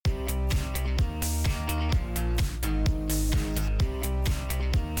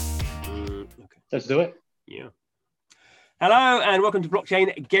Let's do it. Yeah. Hello and welcome to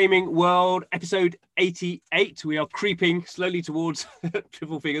Blockchain Gaming World, episode 88. We are creeping slowly towards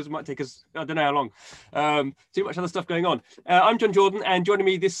triple figures. It might take us, I don't know how long. Too much other stuff going on. I'm John Jordan, and joining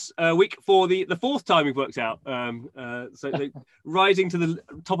me this week for the fourth time we've worked out. So rising to the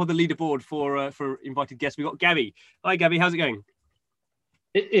top of the leaderboard for invited guests, we've got Gabby. Hi, Gabby. How's it going?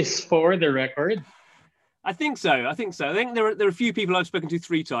 It is for the record. I think so. I think there are a few people I've spoken to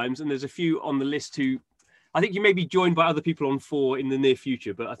 3 times, and there's a few on the list who I think you may be joined by other people on 4 in the near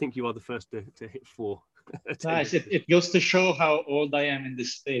future, but I think you are the first to hit 4. Nice. It goes to show how old I am in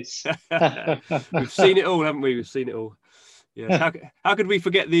this space. We've seen it all, haven't we? We've seen it all. Yes. How could we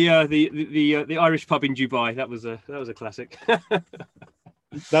forget the Irish pub in Dubai? That was a classic.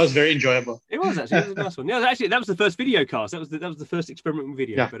 That was very enjoyable. It was actually. It was a nice one. Yeah, actually, that was the first video cast. That was the first experiment with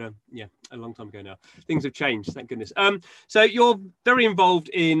video. Yeah. But a long time ago now. Things have changed, thank goodness. So you're very involved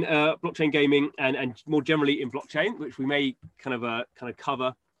in blockchain gaming and more generally in blockchain, which we may kind of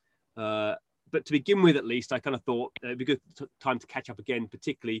cover. But to begin with, at least, I kind of thought it'd be good time to catch up again,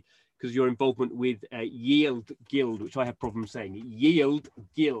 particularly because your involvement with Yield Guild, which I have problems saying. Yield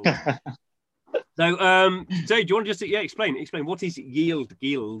Guild. So, do you want to just explain what is Yield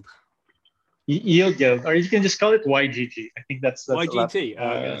Guild? Yield Guild, or you can just call it YGG. I think that's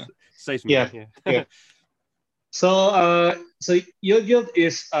YGT. Say something. Yeah. So Yield Guild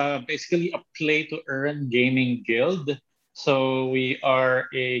is basically a play-to-earn gaming guild. So we are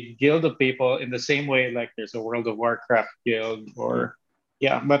a guild of people in the same way like there's a World of Warcraft guild,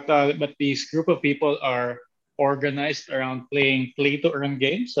 but these group of people are organized around playing play-to-earn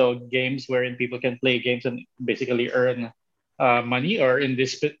games. So games wherein people can play games and basically earn money, or in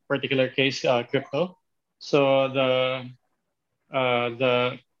this particular case, crypto. So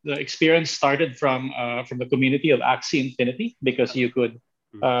the experience started from the community of Axie Infinity, because you could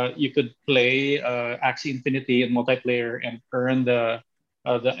play Axie Infinity in multiplayer and earn the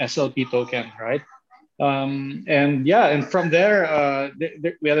SLP token, right? And from there,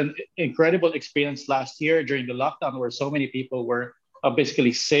 we had an incredible experience last year during the lockdown, where so many people were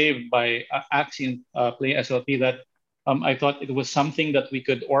basically saved by Axie playing SLP, that I thought it was something that we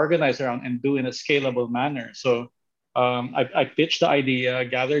could organize around and do in a scalable manner. So I pitched the idea,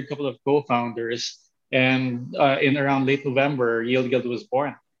 gathered a couple of co-founders, and in around late November, Yield Guild was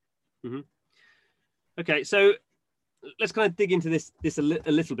born. Mm-hmm. Okay, so let's kind of dig into this a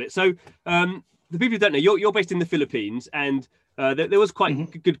little bit. So the people who don't know, you're based in the Philippines, and there was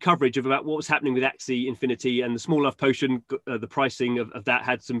quite good coverage about what was happening with Axie Infinity and the Small Love Potion. The pricing of that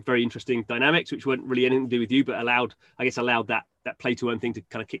had some very interesting dynamics, which weren't really anything to do with you, but allowed that play to earn thing to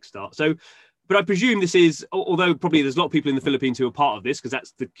kind of kickstart. So, but I presume this is, although probably there's a lot of people in the Philippines who are part of this, because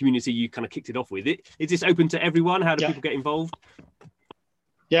that's the community you kind of kicked it off with. Is this open to everyone? How do people get involved?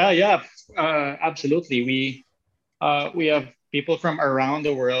 Yeah, absolutely. We have people from around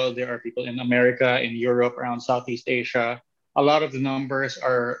the world. There are people in America, in Europe, around Southeast Asia. A lot of the numbers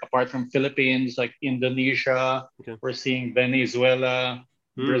are, apart from Philippines, like Indonesia. Okay. We're seeing Venezuela,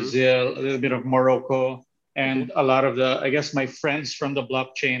 Brazil, a little bit of Morocco, and a lot of my friends from the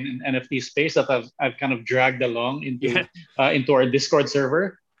blockchain and NFT space that I've kind of dragged along into our Discord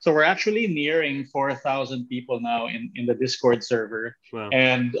server. So we're actually nearing 4,000 people now in the Discord server. Wow.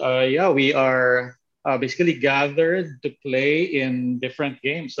 And we are basically gathered to play in different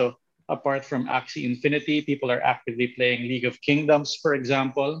games. So apart from Axie Infinity, people are actively playing League of Kingdoms, for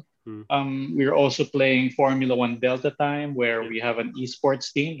example. We're also playing Formula One Delta Time, where we have an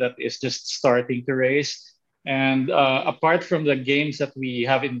esports team that is just starting to race. And apart from the games that we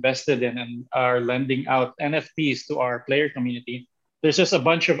have invested in and are lending out NFTs to our player community, there's just a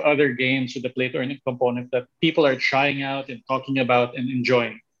bunch of other games with the play-to-earn component that people are trying out and talking about and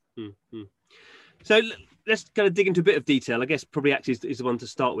enjoying. Mm-hmm. So let's kind of dig into a bit of detail. I guess probably Axie is the one to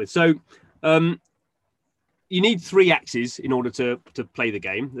start with. So you need 3 Axies in order to play the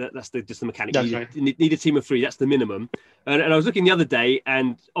game. That's just the mechanic. You need a team of 3. That's the minimum. And I was looking the other day,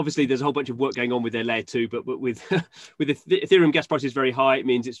 and obviously there's a whole bunch of work going on with their layer 2, but with with Ethereum gas prices very high, it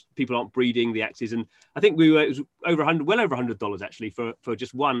means people aren't breeding the Axies. And I think it was well over $100 actually for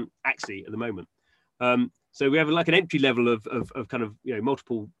just one Axie at the moment. So we have like an entry level of kind of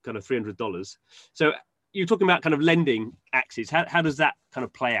multiple kind of $300. So you're talking about kind of lending Axies. How does that kind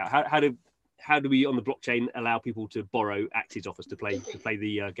of play out? How do we on the blockchain allow people to borrow Axies off us to play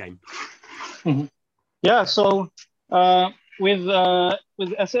the game? Mm-hmm. Yeah. So with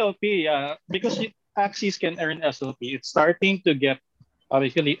SLP, because Axies can earn SLP, it's starting to get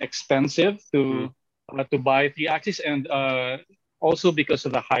basically expensive to buy the Axies, and also because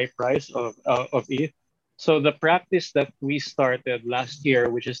of the high price of ETH. So the practice that we started last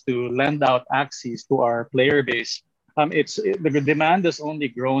year, which is to lend out Axis to our player base, the demand has only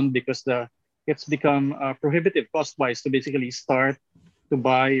grown because the it's become prohibitive cost-wise to basically start to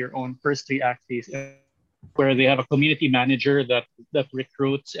buy your own first three Axis, where they have a community manager that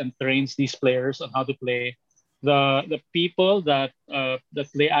recruits and trains these players on how to play. The people that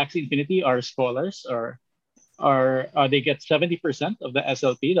play Axie Infinity are scholars, or are they get 70% of the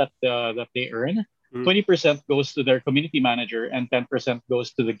SLP that they earn. Mm. 20% goes to their community manager, and 10%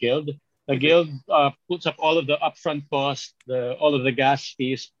 goes to the guild. The Okay. guild puts up all of the upfront costs, all of the gas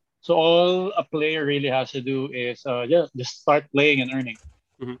fees. So all a player really has to do is just start playing and earning.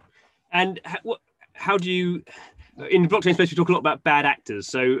 Mm-hmm. And how do you, in the blockchain space, we talk a lot about bad actors.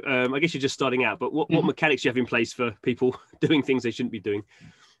 So I guess you're just starting out, but what mechanics do you have in place for people doing things they shouldn't be doing?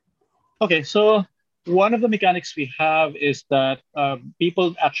 Okay, so one of the mechanics we have is that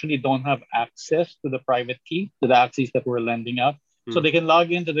people actually don't have access to the private key, to the access that we're lending out. So they can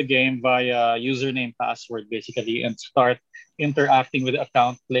log into the game via username, password, basically, and start interacting with the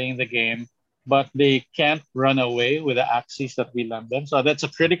account, playing the game, but they can't run away with the access that we lend them. So that's a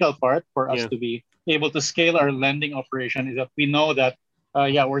critical part for us Yeah. to be able to scale our lending operation, is that we know that,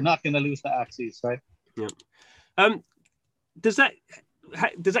 we're not going to lose the access, right? Yeah. Does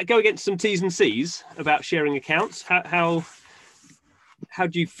that go against some T's and C's about sharing accounts? How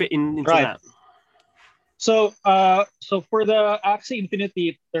do you fit into that? So, so for the Axie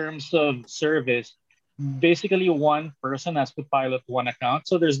Infinity terms of service, basically one person has to pilot one account.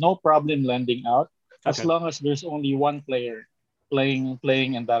 So there's no problem lending out as long as there's only one player playing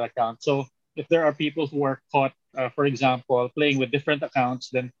in that account. So if there are people who are caught, for example, playing with different accounts,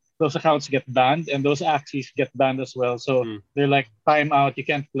 then those accounts get banned and those Axies get banned as well. So they're like time out. You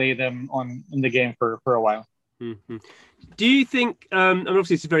can't play them in the game for a while. Mm-hmm. Do you think?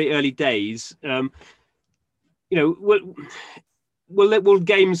 Obviously, it's very early days. Will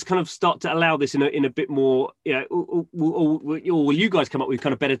games kind of start to allow this in a bit more? Or will you guys come up with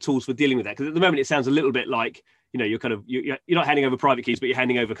kind of better tools for dealing with that? Because at the moment, it sounds a little bit like you're kind of you're not handing over private keys, but you're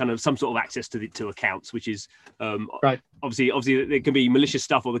handing over kind of some sort of access to accounts, which is right. Obviously, there can be malicious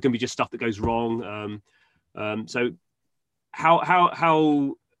stuff, or there can be just stuff that goes wrong. So, how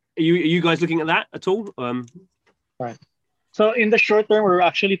are you guys looking at that at all? Right. So in the short term, we're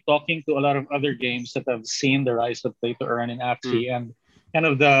actually talking to a lot of other games that have seen the rise of play to earn in Axie and kind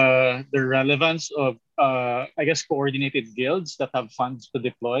of the relevance of I guess coordinated guilds that have funds to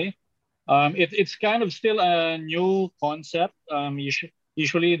deploy. It's kind of still a new concept.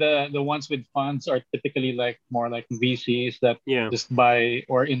 Usually the ones with funds are typically more like VCs that just buy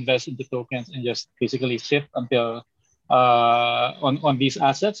or invest into tokens and just basically sit until on these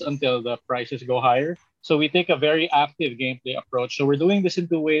assets until the prices go higher. So we take a very active gameplay approach. So we're doing this in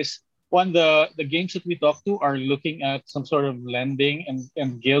two ways. One, the games that we talk to are looking at some sort of lending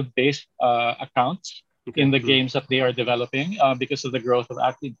and guild-based accounts in the games that they are developing because of the growth of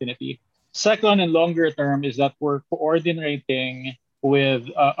Axie Infinity. Second, and longer term, is that we're coordinating with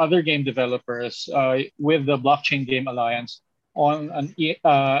other game developers with the Blockchain Game Alliance on an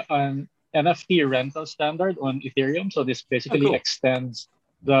NFT rental standard on Ethereum. So this basically extends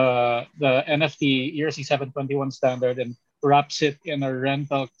the NFT ERC 721 standard and wraps it in a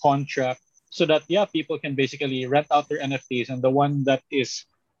rental contract so that people can basically rent out their NFTs, and the one that is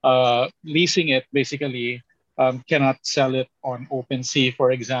leasing it basically cannot sell it on OpenSea, for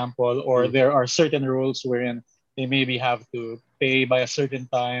example, or there are certain rules wherein they maybe have to pay by a certain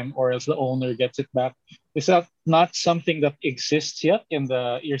time or else the owner gets it back. It's not something that exists yet in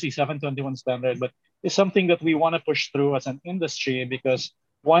the ERC 721 standard, but it's something that we want to push through as an industry, because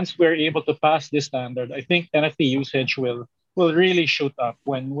once we're able to pass this standard, I think NFT usage will really shoot up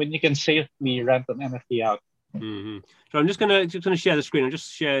when you can safely rent an NFT out. Mm-hmm. So I'm just gonna share the screen. I'll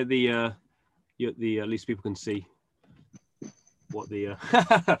just share the at least people can see what the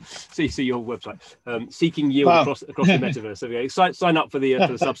see your website. Seeking yield across the metaverse. So sign up for the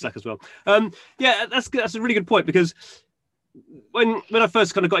Substack as well. That's a really good point, because when I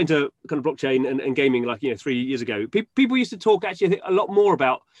first kind of got into kind of blockchain and gaming, 3 years ago, people used to talk actually, I think, a lot more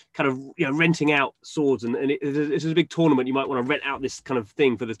about kind of renting out swords, and it's a big tournament. You might want to rent out this kind of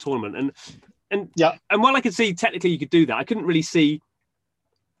thing for the tournament, and while I could see technically you could do that, I couldn't really see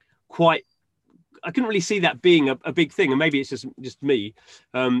that being a big thing. And maybe it's just me.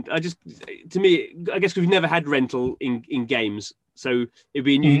 I guess we've never had rental in games, so it'd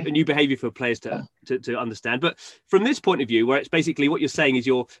be a new behavior for players to understand. But from this point of view, where it's basically what you're saying is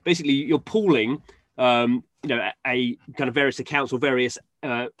you're pooling, a kind of various accounts or various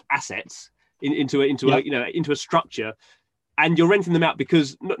assets into a structure, and you're renting them out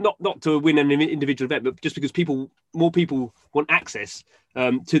because not to win an individual event, but just because more people want access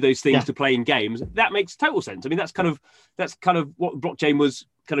to those things to play in games. That makes total sense. I mean, that's kind of what blockchain was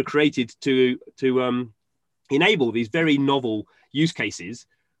kind of created to enable these very novel use cases,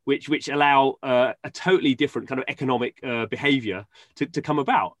 which allow a totally different kind of economic behavior to come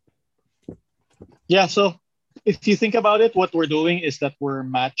about. Yeah. So if you think about it, what we're doing is that we're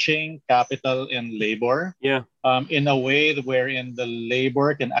matching capital and labor. Yeah. In a way wherein the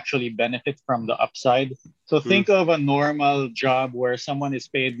labor can actually benefit from the upside. So think of a normal job where someone is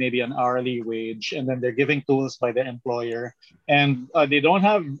paid maybe an hourly wage, and then they're giving tools by the employer, and they don't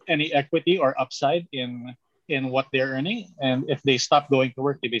have any equity or upside in what they're earning. And if they stop going to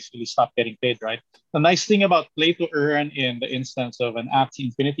work, they basically stop getting paid, right? The nice thing about play to earn in the instance of an Axie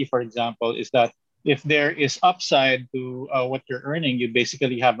Infinity, for example, is that if there is upside to what you're earning, you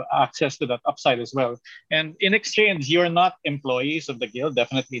basically have access to that upside as well. And in exchange, you're not employees of the guild,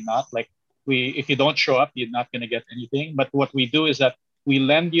 definitely not. Like if you don't show up, you're not going to get anything. But what we do is that we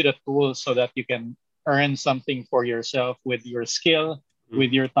lend you the tools so that you can earn something for yourself with your skill,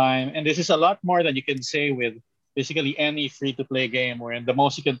 with your time. And this is a lot more than you can say with basically any free-to-play game, wherein the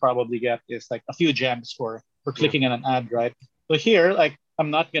most you can probably get is like a few gems for clicking on an ad, right? So here, like, I'm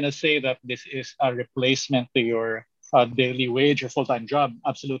not going to say that this is a replacement to your daily wage or full-time job.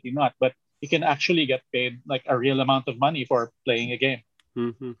 Absolutely not. But you can actually get paid like a real amount of money for playing a game.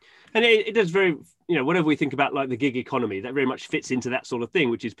 Mm-hmm. And it does very, whenever we think about like the gig economy, that very much fits into that sort of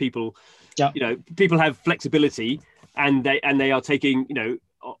thing, which is people, people have flexibility, and they are taking,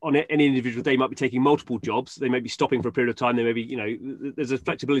 on any individual day might be taking multiple jobs. They may be stopping for a period of time. They may be, there's a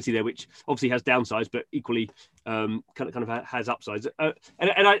flexibility there, which obviously has downsides, but equally kind of has upsides. And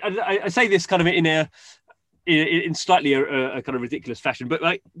I say this kind of in slightly a kind of ridiculous fashion, but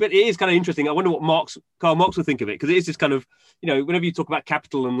it is kind of interesting. I wonder what Karl Marx would think of it, because it is this kind of, whenever you talk about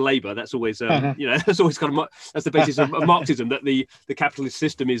capital and labor, that's always that's always kind of that's the basis of Marxism, that the capitalist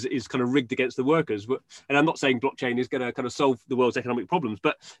system is kind of rigged against the workers. And I'm not saying blockchain is going to kind of solve the world's economic problems,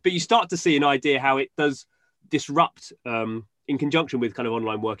 but you start to see an idea how it does disrupt in conjunction with kind of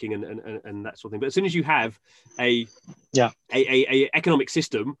online working and that sort of thing. But as soon as you have a economic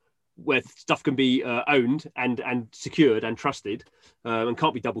system where stuff can be owned and secured and trusted and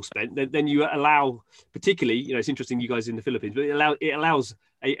can't be double spent, then you allow, particularly, it's interesting, you guys in the Philippines, but it allows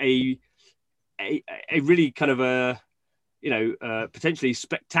a really kind of a potentially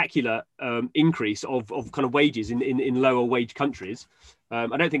spectacular increase of kind of wages in lower wage countries. I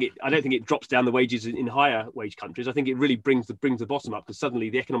don't think it drops down the wages in higher wage countries. I think it really brings the bottom up, because suddenly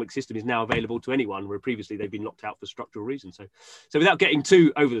the economic system is now available to anyone, where previously they've been locked out for structural reasons. So without getting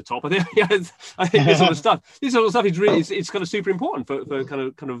too over the top, I think this sort of stuff is really it's kind of super important for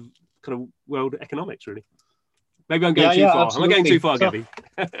kind of world economics, really. Maybe I'm going too far. Absolutely. Am I going too far, Gabby?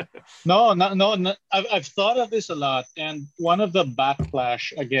 No. I've thought of this a lot, and one of the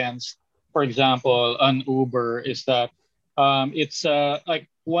backlash against, for example, an Uber is that it's like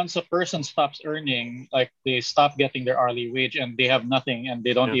once a person stops earning, like they stop getting their hourly wage, and they have nothing, and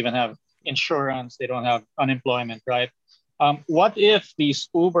they don't even have insurance, they don't have unemployment, right? What if these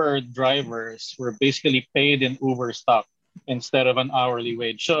Uber drivers were basically paid in Uber stock instead of an hourly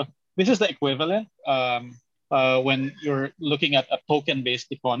wage? So this is the equivalent. When you're looking at a token-based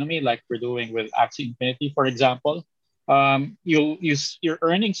economy, like we're doing with Axie Infinity, for example, you're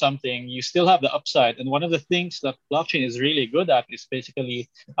earning something, you still have the upside. And one of the things that blockchain is really good at is basically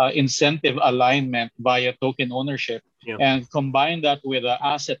incentive alignment via token ownership, and combine that with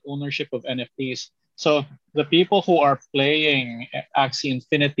asset ownership of NFTs. So the people who are playing Axie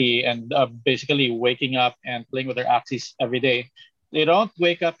Infinity and basically waking up and playing with their Axies every day, they don't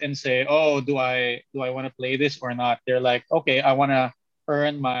wake up and say, "Oh, do I want to play this or not?" They're like, "Okay, I want to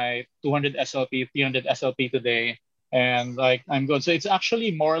earn my 200 SLP, 300 SLP today, and like I'm good." So it's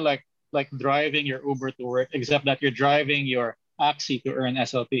actually more like driving your Uber to work, except that you're driving your Axie to earn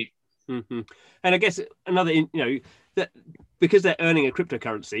SLP. Mm-hmm. And I guess another, that because they're earning a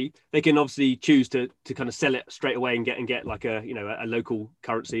cryptocurrency, they can obviously choose to kind of sell it straight away and get like a local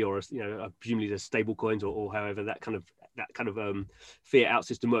currency, or presumably there's stable coins or however that kind of fiat out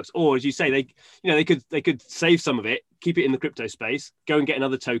system works. Or as you say, they could save some of it, keep it in the crypto space, go and get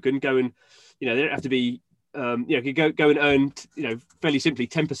another token, go and they don't have to be you go and earn fairly simply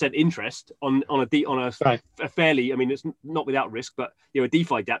 10% interest on a fairly, I mean, it's not without risk, but a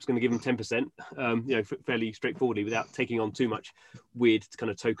DeFi dApp's going to give them 10% fairly straightforwardly, without taking on too much weird kind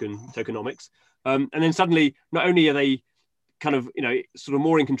of tokenomics, and then suddenly not only are they kind of, sort of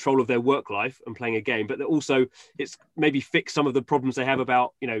more in control of their work life and playing a game, but that also it's maybe fix some of the problems they have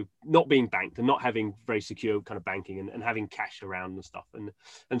about, not being banked and not having very secure kind of banking and having cash around and stuff.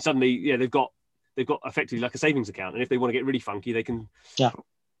 And suddenly, they've got effectively like a savings account. And if they want to get really funky, they can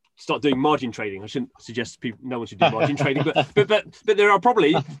start doing margin trading. I shouldn't suggest no one should do margin trading, but there are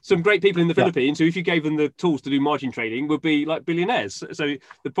probably some great people in the Philippines who, if you gave them the tools to do margin trading, would be like billionaires. So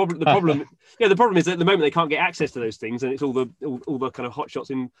the problem is that at the moment they can't get access to those things, and it's all the kind of hot shots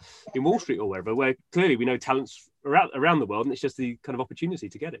in Wall Street or wherever, where clearly we know talents around the world, and it's just the kind of opportunity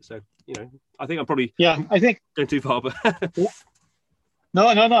to get it. So I think I'm probably going too far, but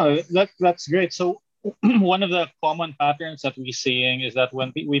no, that's great. So one of the common patterns that we're seeing is that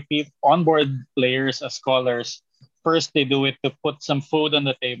when we onboard players as scholars, first they do it to put some food on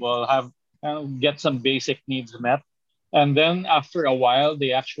the table, get some basic needs met, and then after a while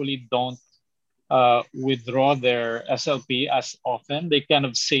they actually don't withdraw their SLP as often. They kind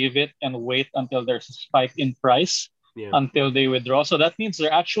of save it and wait until there's a spike in price until they withdraw. So that means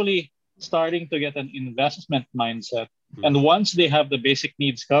they're actually starting to get an investment mindset. And once they have the basic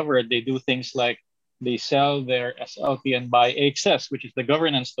needs covered, they do things like they sell their SLP and buy AXS, which is the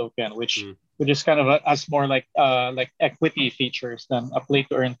governance token, which is kind of as more like equity features than a play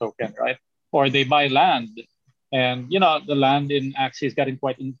to earn token, right? Or they buy land, and the land in Axie is getting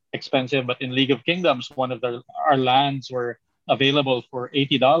quite expensive, but in League of Kingdoms, one of our lands were available for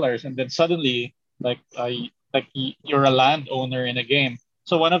 $80, and then suddenly you're a landowner in a game.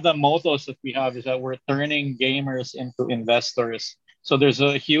 So one of the mottos that we have is that we're turning gamers into investors. So there's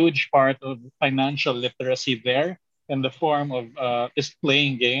a huge part of financial literacy there in the form of just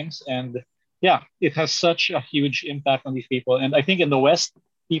playing games. And it has such a huge impact on these people. And I think in the West,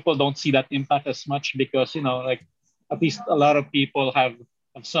 people don't see that impact as much because, at least a lot of people have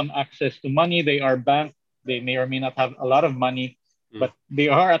some access to money. They are banked. They may or may not have a lot of money, but they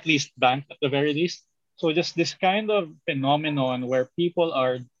are at least banked at the very least. So just this kind of phenomenon where people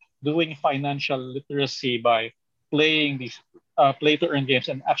are doing financial literacy by playing these play to earn games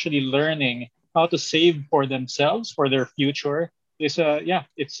and actually learning how to save for themselves for their future is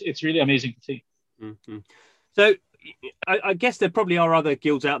it's really amazing to see. Mm-hmm. So I guess there probably are other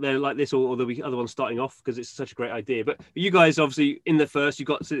guilds out there like this, or there'll be other ones starting off because it's such a great idea. But you guys, obviously, in the first, you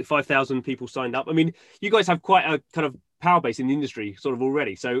got 5,000 people signed up. I mean, you guys have quite a kind of power base in the industry sort of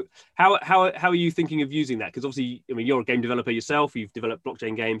already. So how are you thinking of using that? Because obviously, I mean, you're a game developer yourself. You've developed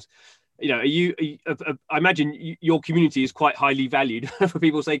blockchain games. I imagine your community is quite highly valued for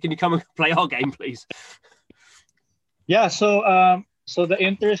people to say, can you come and play our game, please? Yeah. So the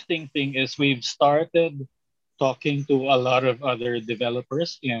interesting thing is we've started talking to a lot of other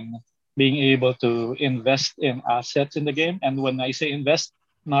developers in being able to invest in assets in the game. And when I say invest,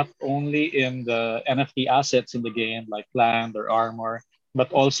 not only in the NFT assets in the game, like land or armor,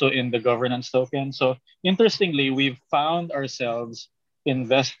 but also in the governance token. So interestingly, we've found ourselves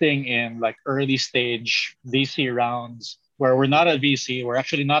investing in like early stage VC rounds where we're not a VC. We're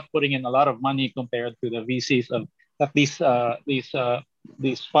actually not putting in a lot of money compared to the VCs of that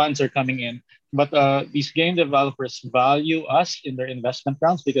these funds are coming in. But these game developers value us in their investment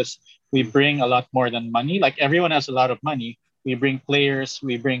rounds because we bring a lot more than money. Like everyone has a lot of money. We bring players,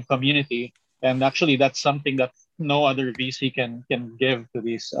 we bring community, and actually that's something that no other VC can give to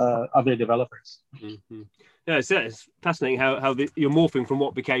these other developers. Mm-hmm. Yeah, it's fascinating how you're morphing from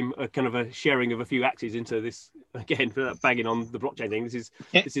what became a kind of a sharing of a few axes into this, again, bagging on the blockchain thing.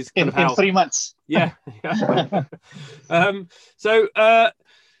 This is kind of how, in 3 months. Yeah. So how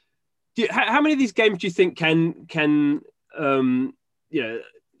many of these games do you think can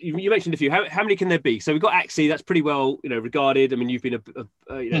you mentioned a few. How many can there be? So we've got Axie, that's pretty well regarded. I mean, you've been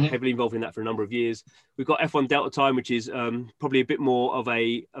heavily involved in that for a number of years. We've got F1 Delta Time, which is probably a bit more of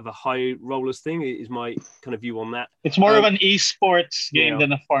a high rollers thing. Is my kind of view on that. It's more of an esports game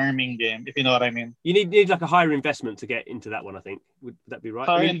than a farming game, if you know what I mean. You need like a higher investment to get into that one, I think. Would that be right?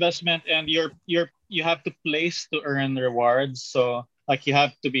 Higher investment, and you have to place to earn rewards. So like you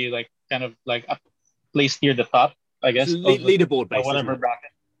have to be like kind of like a place near the top, I guess. Leaderboard based, whatever bracket.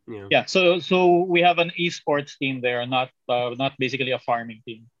 Yeah. So we have an esports team there, not basically a farming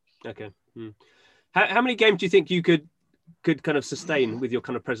team. Okay. How many games do you think you could kind of sustain with your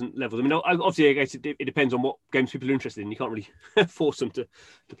kind of present levels? I mean, obviously, I guess it depends on what games people are interested in. You can't really force them to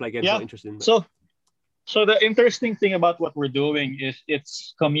play games they're not interested in. But... So the interesting thing about what we're doing is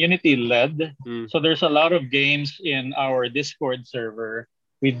it's community led. So there's a lot of games in our Discord server.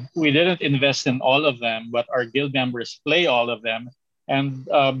 We didn't invest in all of them, but our guild members play all of them. And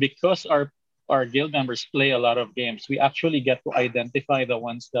because our guild members play a lot of games, we actually get to identify the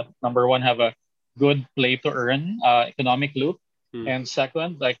ones that, number one, have a good play to earn economic loop. Mm. And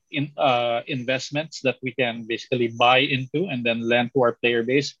second, like investments that we can basically buy into and then lend to our player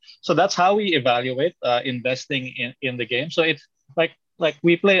base. So that's how we evaluate investing in the game. So it's like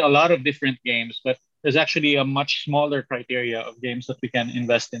we play a lot of different games, but there's actually a much smaller criteria of games that we can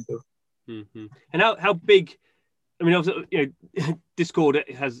invest into. Mm-hmm. And how big? I mean, obviously, Discord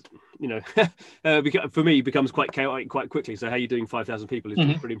has, for me, becomes quite chaotic quite quickly. So how you're doing 5,000 people is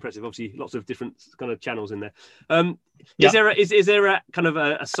Mm-hmm. pretty impressive. Obviously, lots of different kind of channels in there. Yeah. Is there a kind of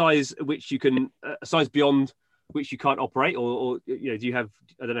a size which you can a size beyond which you can't operate, or do you have,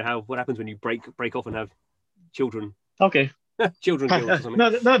 I don't know what happens when you break off and have children Okay. children guilds or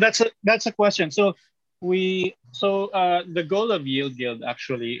something. No, that's a question. The goal of Yield Guild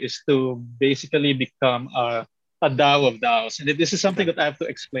actually is to basically become a DAO of DAOs, and this is something Okay. that I have to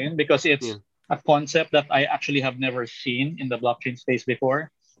explain because Yeah. it's a concept that I actually have never seen in the blockchain space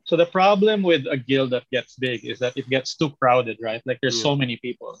before. So the problem with a guild that gets big is that it gets too crowded, right? Like there's Yeah. so many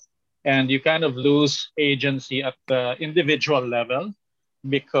people, and you kind of lose agency at the individual level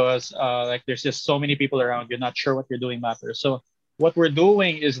because like there's just so many people around. You're not sure what you're doing matters. So what we're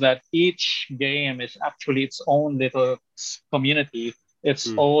doing is that each game is actually its own little community, its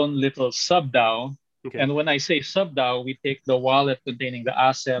Mm. own little sub DAO. Okay. And when I say sub DAO, we take the wallet containing the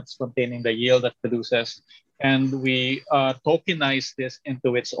assets, containing the yield that produces, and we tokenize this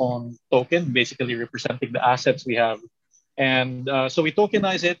into its own token, basically representing the assets we have. And so we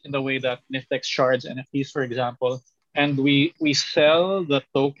tokenize it in the way that Niftex shards NFTs, for example, and we sell the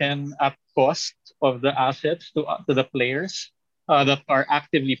token at cost of the assets to the players that are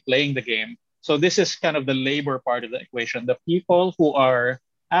actively playing the game. So this is kind of the labor part of the equation. The people who are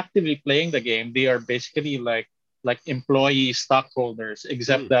actively playing the game, they are basically like employee stockholders,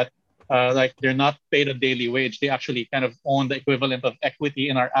 except Mm. that like they're not paid a daily wage. They actually kind of own the equivalent of equity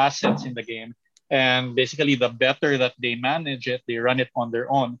in our assets in the game. And basically, the better that they manage it, they run it on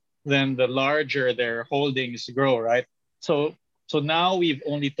their own, then the larger their holdings grow, right? So so now we've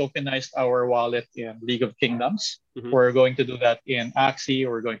only tokenized our wallet in League of Kingdoms. Mm-hmm. We're going to do that in Axie.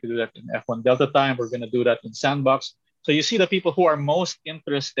 We're going to do that in F1 Delta Time. We're going to do that in Sandbox. So you see the people who are most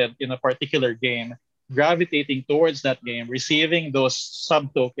interested in a particular game gravitating towards that game, receiving those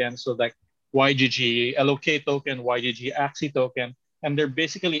sub tokens, so like YGG, LOK token, YGG Axie token, and they're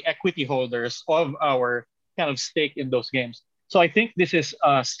basically equity holders of our kind of stake in those games. So I think this is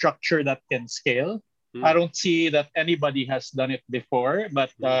a structure that can scale. I Mm. don't see that anybody has done it before,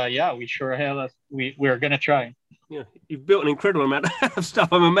 but yeah, we sure hell we're gonna try. Yeah, you've built an incredible amount of stuff.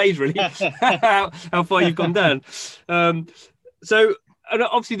 I'm amazed, really, how far you've gone down. So, and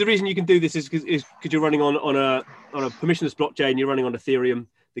obviously, the reason you can do this is because you're running on a permissionless blockchain. You're running on Ethereum.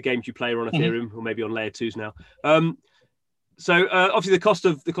 The games you play are on Ethereum, or maybe on layer 2s now. So obviously,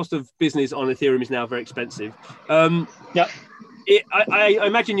 the cost of business on Ethereum is now very expensive. Yeah. I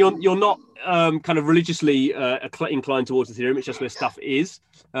imagine you're not kind of religiously inclined towards Ethereum. It's just where stuff is,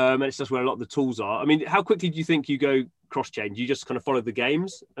 and it's just where a lot of the tools are. I mean, how quickly do you think you go cross-chain? Do you just kind of follow the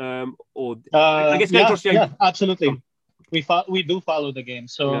games, or I guess going cross-chain? Yeah, absolutely. We do follow the game.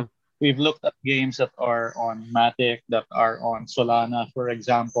 So Yeah. we've looked at games that are on Matic, that are on Solana, for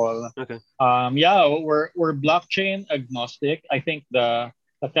example. Okay. Yeah, we're blockchain agnostic. I think the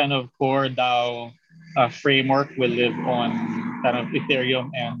kind of core DAO framework will live on kind of Ethereum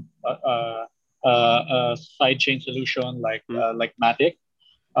and a sidechain solution like Matic.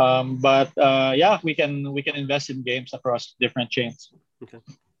 But yeah, we can invest in games across different chains. Okay.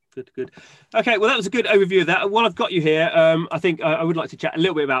 Good. Okay, well, that was a good overview of that. While I've got you here, I think I would like to chat a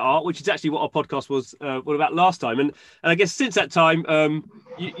little bit about art, which is actually what our podcast was about last time. And I guess since that time,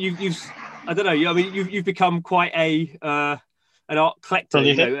 you've I don't know. I mean, you've become quite an art collector,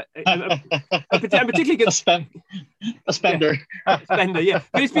 Prolific. and particularly good A spender. spender. Yeah,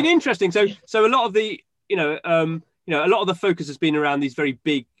 but it's been interesting. So a lot of the a lot of the focus has been around these very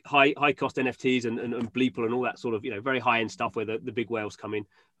big, high cost NFTs and Bleeple and all that sort of very high end stuff where the big whales come in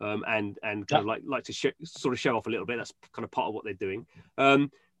and kind of like to sort of show off a little bit. That's kind of part of what they're doing.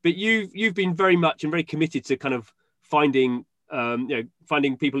 But you've been very much and very committed to kind of finding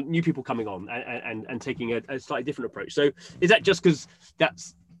finding new people coming on and taking a slightly different approach. So is that just because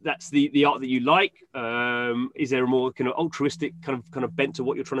that's the art that you like? Is there a more kind of altruistic kind of bent to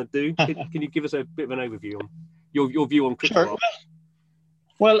what you're trying to do? Can you give us a bit of an overview on your view on crypto art?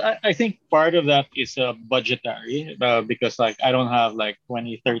 Well, I think part of that is budgetary because like I don't have like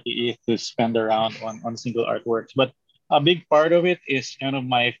 20, 30 ETH to spend around on single artworks. But a big part of it is kind of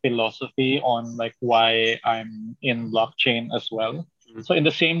my philosophy on like why I'm in blockchain as well. So in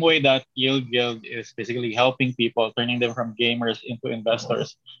the same way that Yield Guild is basically helping people, turning them from gamers into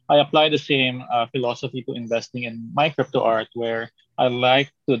investors, I apply the same philosophy to investing in my crypto art, where I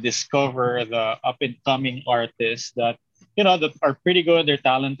like to discover the up and coming artists that that are pretty good, they're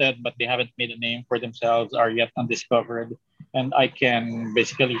talented, but they haven't made a name for themselves, are yet undiscovered, and I can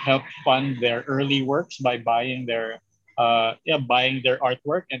basically help fund their early works by buying their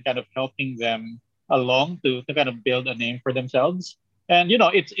artwork and kind of helping them along to kind of build a name for themselves. And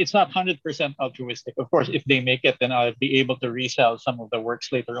it's not 100% altruistic. Of course, if they make it, then I'll be able to resell some of the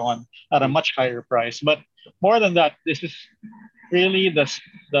works later on at a much higher price. But more than that, this is really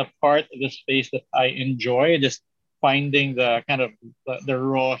the part of the space that I enjoy, just finding the kind of the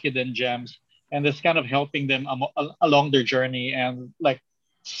raw hidden gems, and just kind of helping them along their journey, and like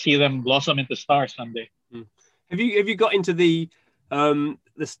see them blossom into stars someday. Have you got into the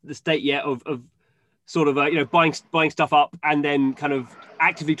state yet of sort of buying stuff up and then kind of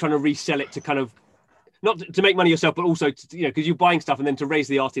actively trying to resell it to kind of not to make money yourself, but also to, because you're buying stuff and then to raise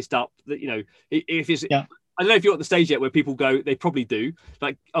the artist up, that if it's I don't know if you're at the stage yet where people go, they probably do,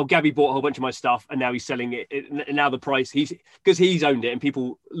 like, oh, Gabby bought a whole bunch of my stuff and now he's selling it, and now the price, because he's owned it, and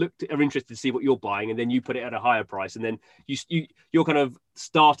people are interested to see what you're buying, and then you put it at a higher price, and then you're kind of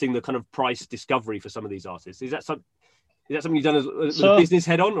starting the kind of price discovery for some of these artists. Is that something you've done with a business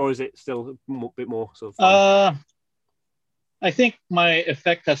head on, or is it still a bit more sort of fun? I think my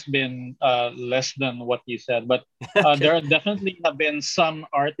effect has been less than what you said, but Okay. there definitely have been some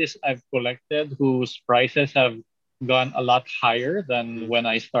artists I've collected whose prices have gone a lot higher than when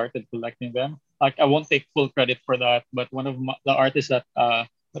I started collecting them. Like, I won't take full credit for that, but one of the artists that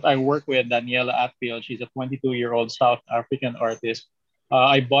I work with, Daniela Atfield, she's a 22-year-old South African artist.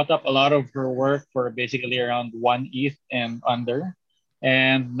 I bought up a lot of her work for basically around 1 ETH and under,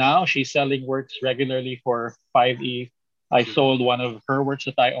 and now she's selling works regularly for 5 ETH. I sold one of her works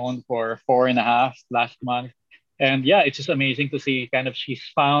that I owned for 4.5 last month. And yeah, it's just amazing to see kind of she's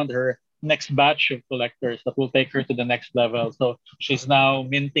found her next batch of collectors that will take her to the next level. So she's now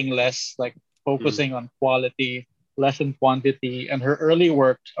minting less, like focusing on quality, less in quantity. And her early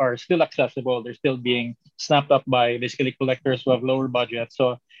works are still accessible. They're still being snapped up by basically collectors who have lower budgets.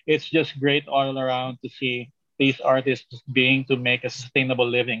 So it's just great all around to see these artists being to make a sustainable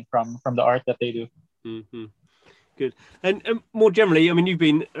living from the art that they do. Mm-hmm. Good. And more generally, I mean, you've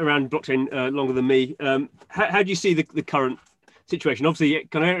been around blockchain longer than me. How do you see the current situation? Obviously,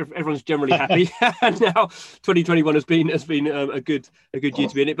 kind of everyone's generally happy, and now 2021 has been a good year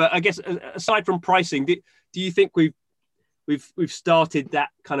to be in it. But I guess aside from pricing, do you think we've started that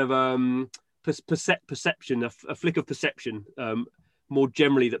kind of perception, a flick of perception, more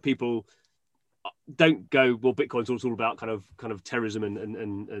generally, that people don't go, well, Bitcoin's all about kind of terrorism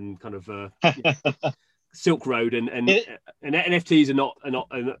and kind of Silk Road and NFTs are not.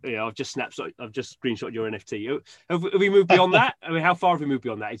 I've just screenshot your NFT. Have we moved beyond that? I mean, how far have we moved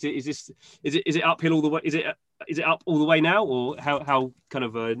beyond that? Is it uphill all the way? Is it up all the way now, or how kind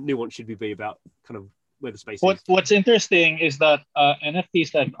of nuanced should we be about kind of where the space is? What's interesting is that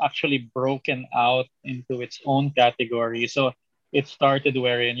NFTs have actually broken out into its own category. So it started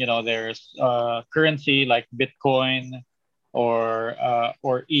wherein there's currency like Bitcoin or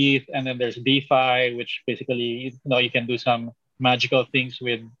ETH, and then there's DeFi, which basically you can do some magical things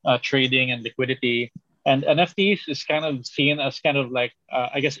with trading and liquidity. And NFTs is kind of seen as kind of like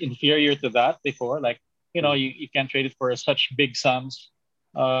I guess inferior to that before. Like you can't trade it for such big sums.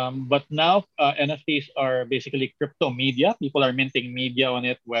 But now NFTs are basically crypto media. People are minting media on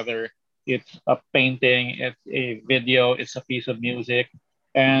it, whether it's a painting, it's a video, it's a piece of music.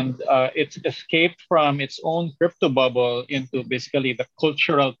 And it's escaped from its own crypto bubble into basically the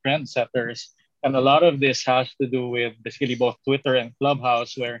cultural trendsetters. And a lot of this has to do with basically both Twitter and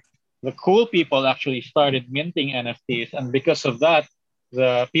Clubhouse, where the cool people actually started minting NFTs. And because of that,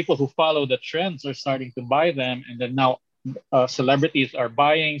 the people who follow the trends are starting to buy them. And then now celebrities are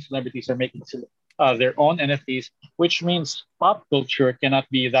making their own NFTs, which means pop culture cannot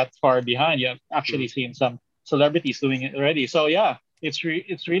be that far behind. You have actually seen some celebrities doing it already. So yeah, it's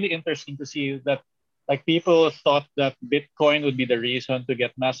really interesting to see that, like, people thought that Bitcoin would be the reason to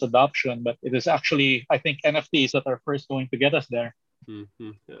get mass adoption, but it is actually, I think, NFTs that are first going to get us there.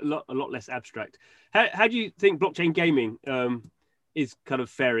 Mm-hmm. A lot less abstract. How do you think blockchain gaming is kind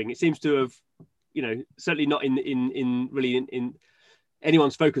of faring? It seems to have, certainly not in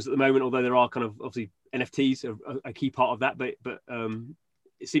anyone's focus at the moment, although there are kind of obviously NFTs are a key part of that, but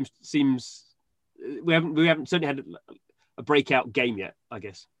it seems we haven't certainly had a breakout game yet, I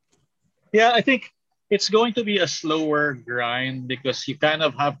guess. Yeah, I think it's going to be a slower grind because you kind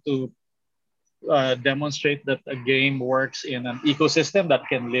of have to demonstrate that a game works in an ecosystem that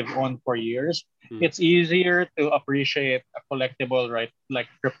can live on for years. Mm. It's easier to appreciate a collectible, right? Like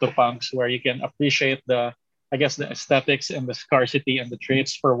CryptoPunks, where you can appreciate I guess, the aesthetics and the scarcity and the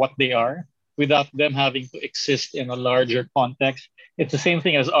traits for what they are without them having to exist in a larger context. It's the same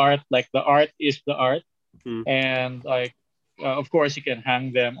thing as art. Like the art is the art, Mm. and like of course you can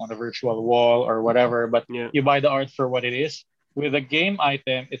hang them on a virtual wall or whatever, but Yeah. you buy the art for what it is. With a game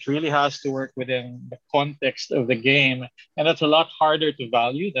item, it really has to work within the context of the game, and that's a lot harder to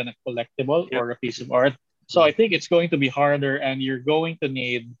value than a collectible Yep. or a piece of art. So I think it's going to be harder, and you're going to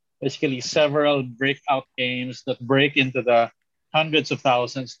need basically several breakout games that break into the hundreds of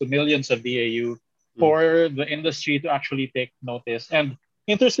thousands to millions of DAU for the industry to actually take notice. And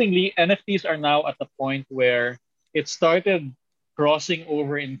interestingly, NFTs are now at the point where it started crossing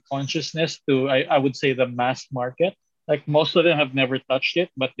over in consciousness to, I would say, the mass market. Like most of them have never touched it,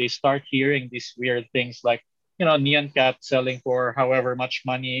 but they start hearing these weird things like, Neon Cat selling for however much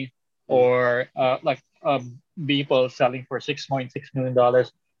money, or Beeple selling for $6.6 million.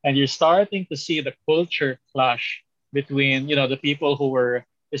 And you're starting to see the culture clash between, the people who were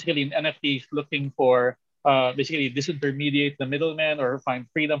basically in NFTs looking for basically disintermediate the middleman or find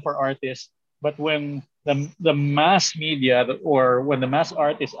freedom for artists. But when the mass media, or when the mass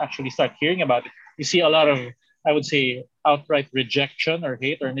artists actually start hearing about it, you see a lot of, I would say, outright rejection or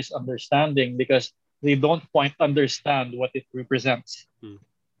hate or misunderstanding because they don't quite understand what it represents.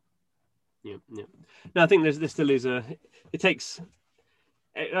 Yeah. No, I think there still is it takes,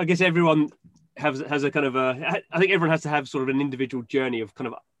 I guess everyone has a kind of I think everyone has to have sort of an individual journey of kind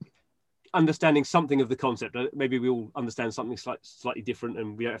of understanding something of the concept. Maybe we all understand something slightly different,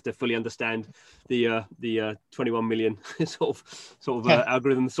 and we don't have to fully understand the 21 million sort of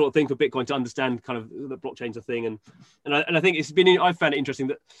algorithm sort of thing for Bitcoin to understand kind of the blockchain's a thing. And I think I found it interesting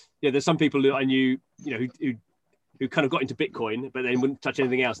that there's some people that I knew who kind of got into Bitcoin, but they wouldn't touch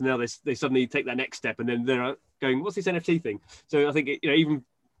anything else, and now they suddenly take that next step, and then they're going, "What's this NFT thing?" So I think even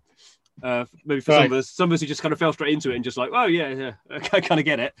maybe for some of us who just kind of fell straight into it and just like, "Oh yeah, I kind of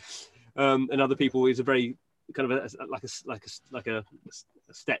get it." And other people is a very kind of like a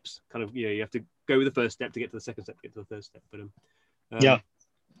steps kind of, you have to go with the first step to get to the second step to get to the third step. But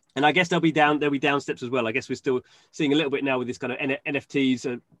and I guess there'll be down steps as well. I guess we're still seeing a little bit now with this kind of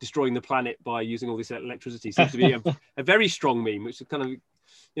NFTs destroying the planet by using all this electricity. Seems to be a very strong meme, which is kind of,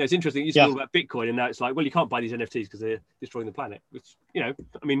 it's interesting. It used to be all about Bitcoin, and now it's like, well, you can't buy these NFTs because they're destroying the planet. Which, I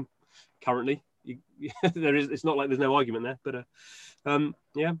mean, currently it's not like there's no argument there, but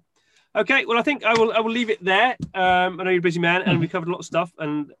yeah. Okay, well, I think I will leave it there. I know you're a busy man, and we covered a lot of stuff,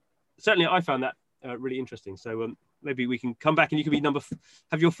 and certainly I found that really interesting. So maybe we can come back, and you can be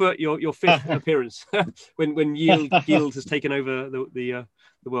have your fifth appearance when Yield has taken over the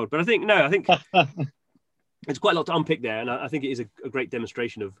world. But I think there's quite a lot to unpick there, and I think it is a great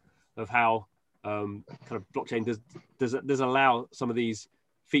demonstration of how kind of blockchain does allow some of these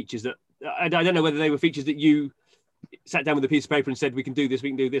features that I don't know whether they were features that you sat down with a piece of paper and said we can do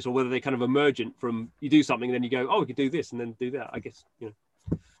this, or whether they kind of emergent from you do something and then you go, oh, we could do this and then do that. I guess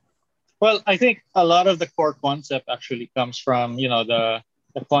Well, I think a lot of the core concept actually comes from the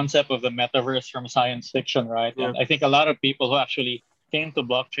concept of the metaverse from science fiction, right? Yeah. And I think a lot of people who actually came to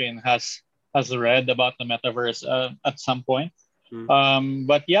blockchain has read about the metaverse at some point.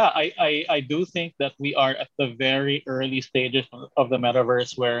 But yeah, I do think that we are at the very early stages of the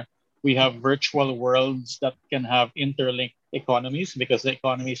metaverse, where we have virtual worlds that can have interlinked economies, because the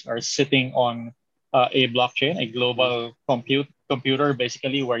economies are sitting on a blockchain, a global computer,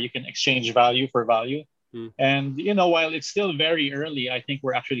 basically, where you can exchange value for value. And while it's still very early, I think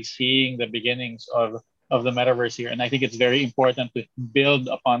we're actually seeing the beginnings of the metaverse here, and I think it's very important to build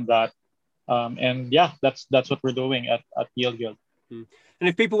upon that. And yeah, that's what we're doing at Yield Guild. And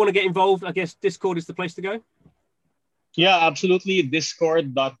if people want to get involved, I guess Discord is the place to go. Yeah, absolutely.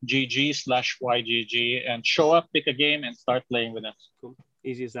 Discord.gg/YGG, and show up, pick a game, and start playing with us. Cool.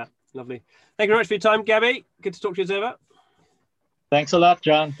 Easy as that. Lovely. Thank you very much for your time, Gabby. Good to talk to you as ever. Thanks a lot,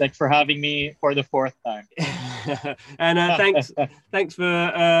 John. Thanks for having me for the fourth time. And thanks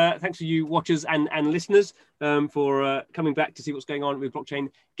for you watchers and listeners for coming back to see what's going on with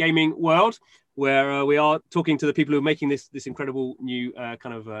blockchain gaming world, where we are talking to the people who are making this incredible new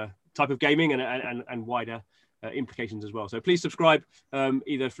kind of type of gaming and wider implications as well. So please subscribe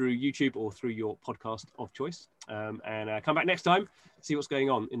either through YouTube or through your podcast of choice, and come back next time to see what's going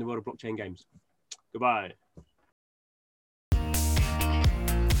on in the world of blockchain games. Goodbye.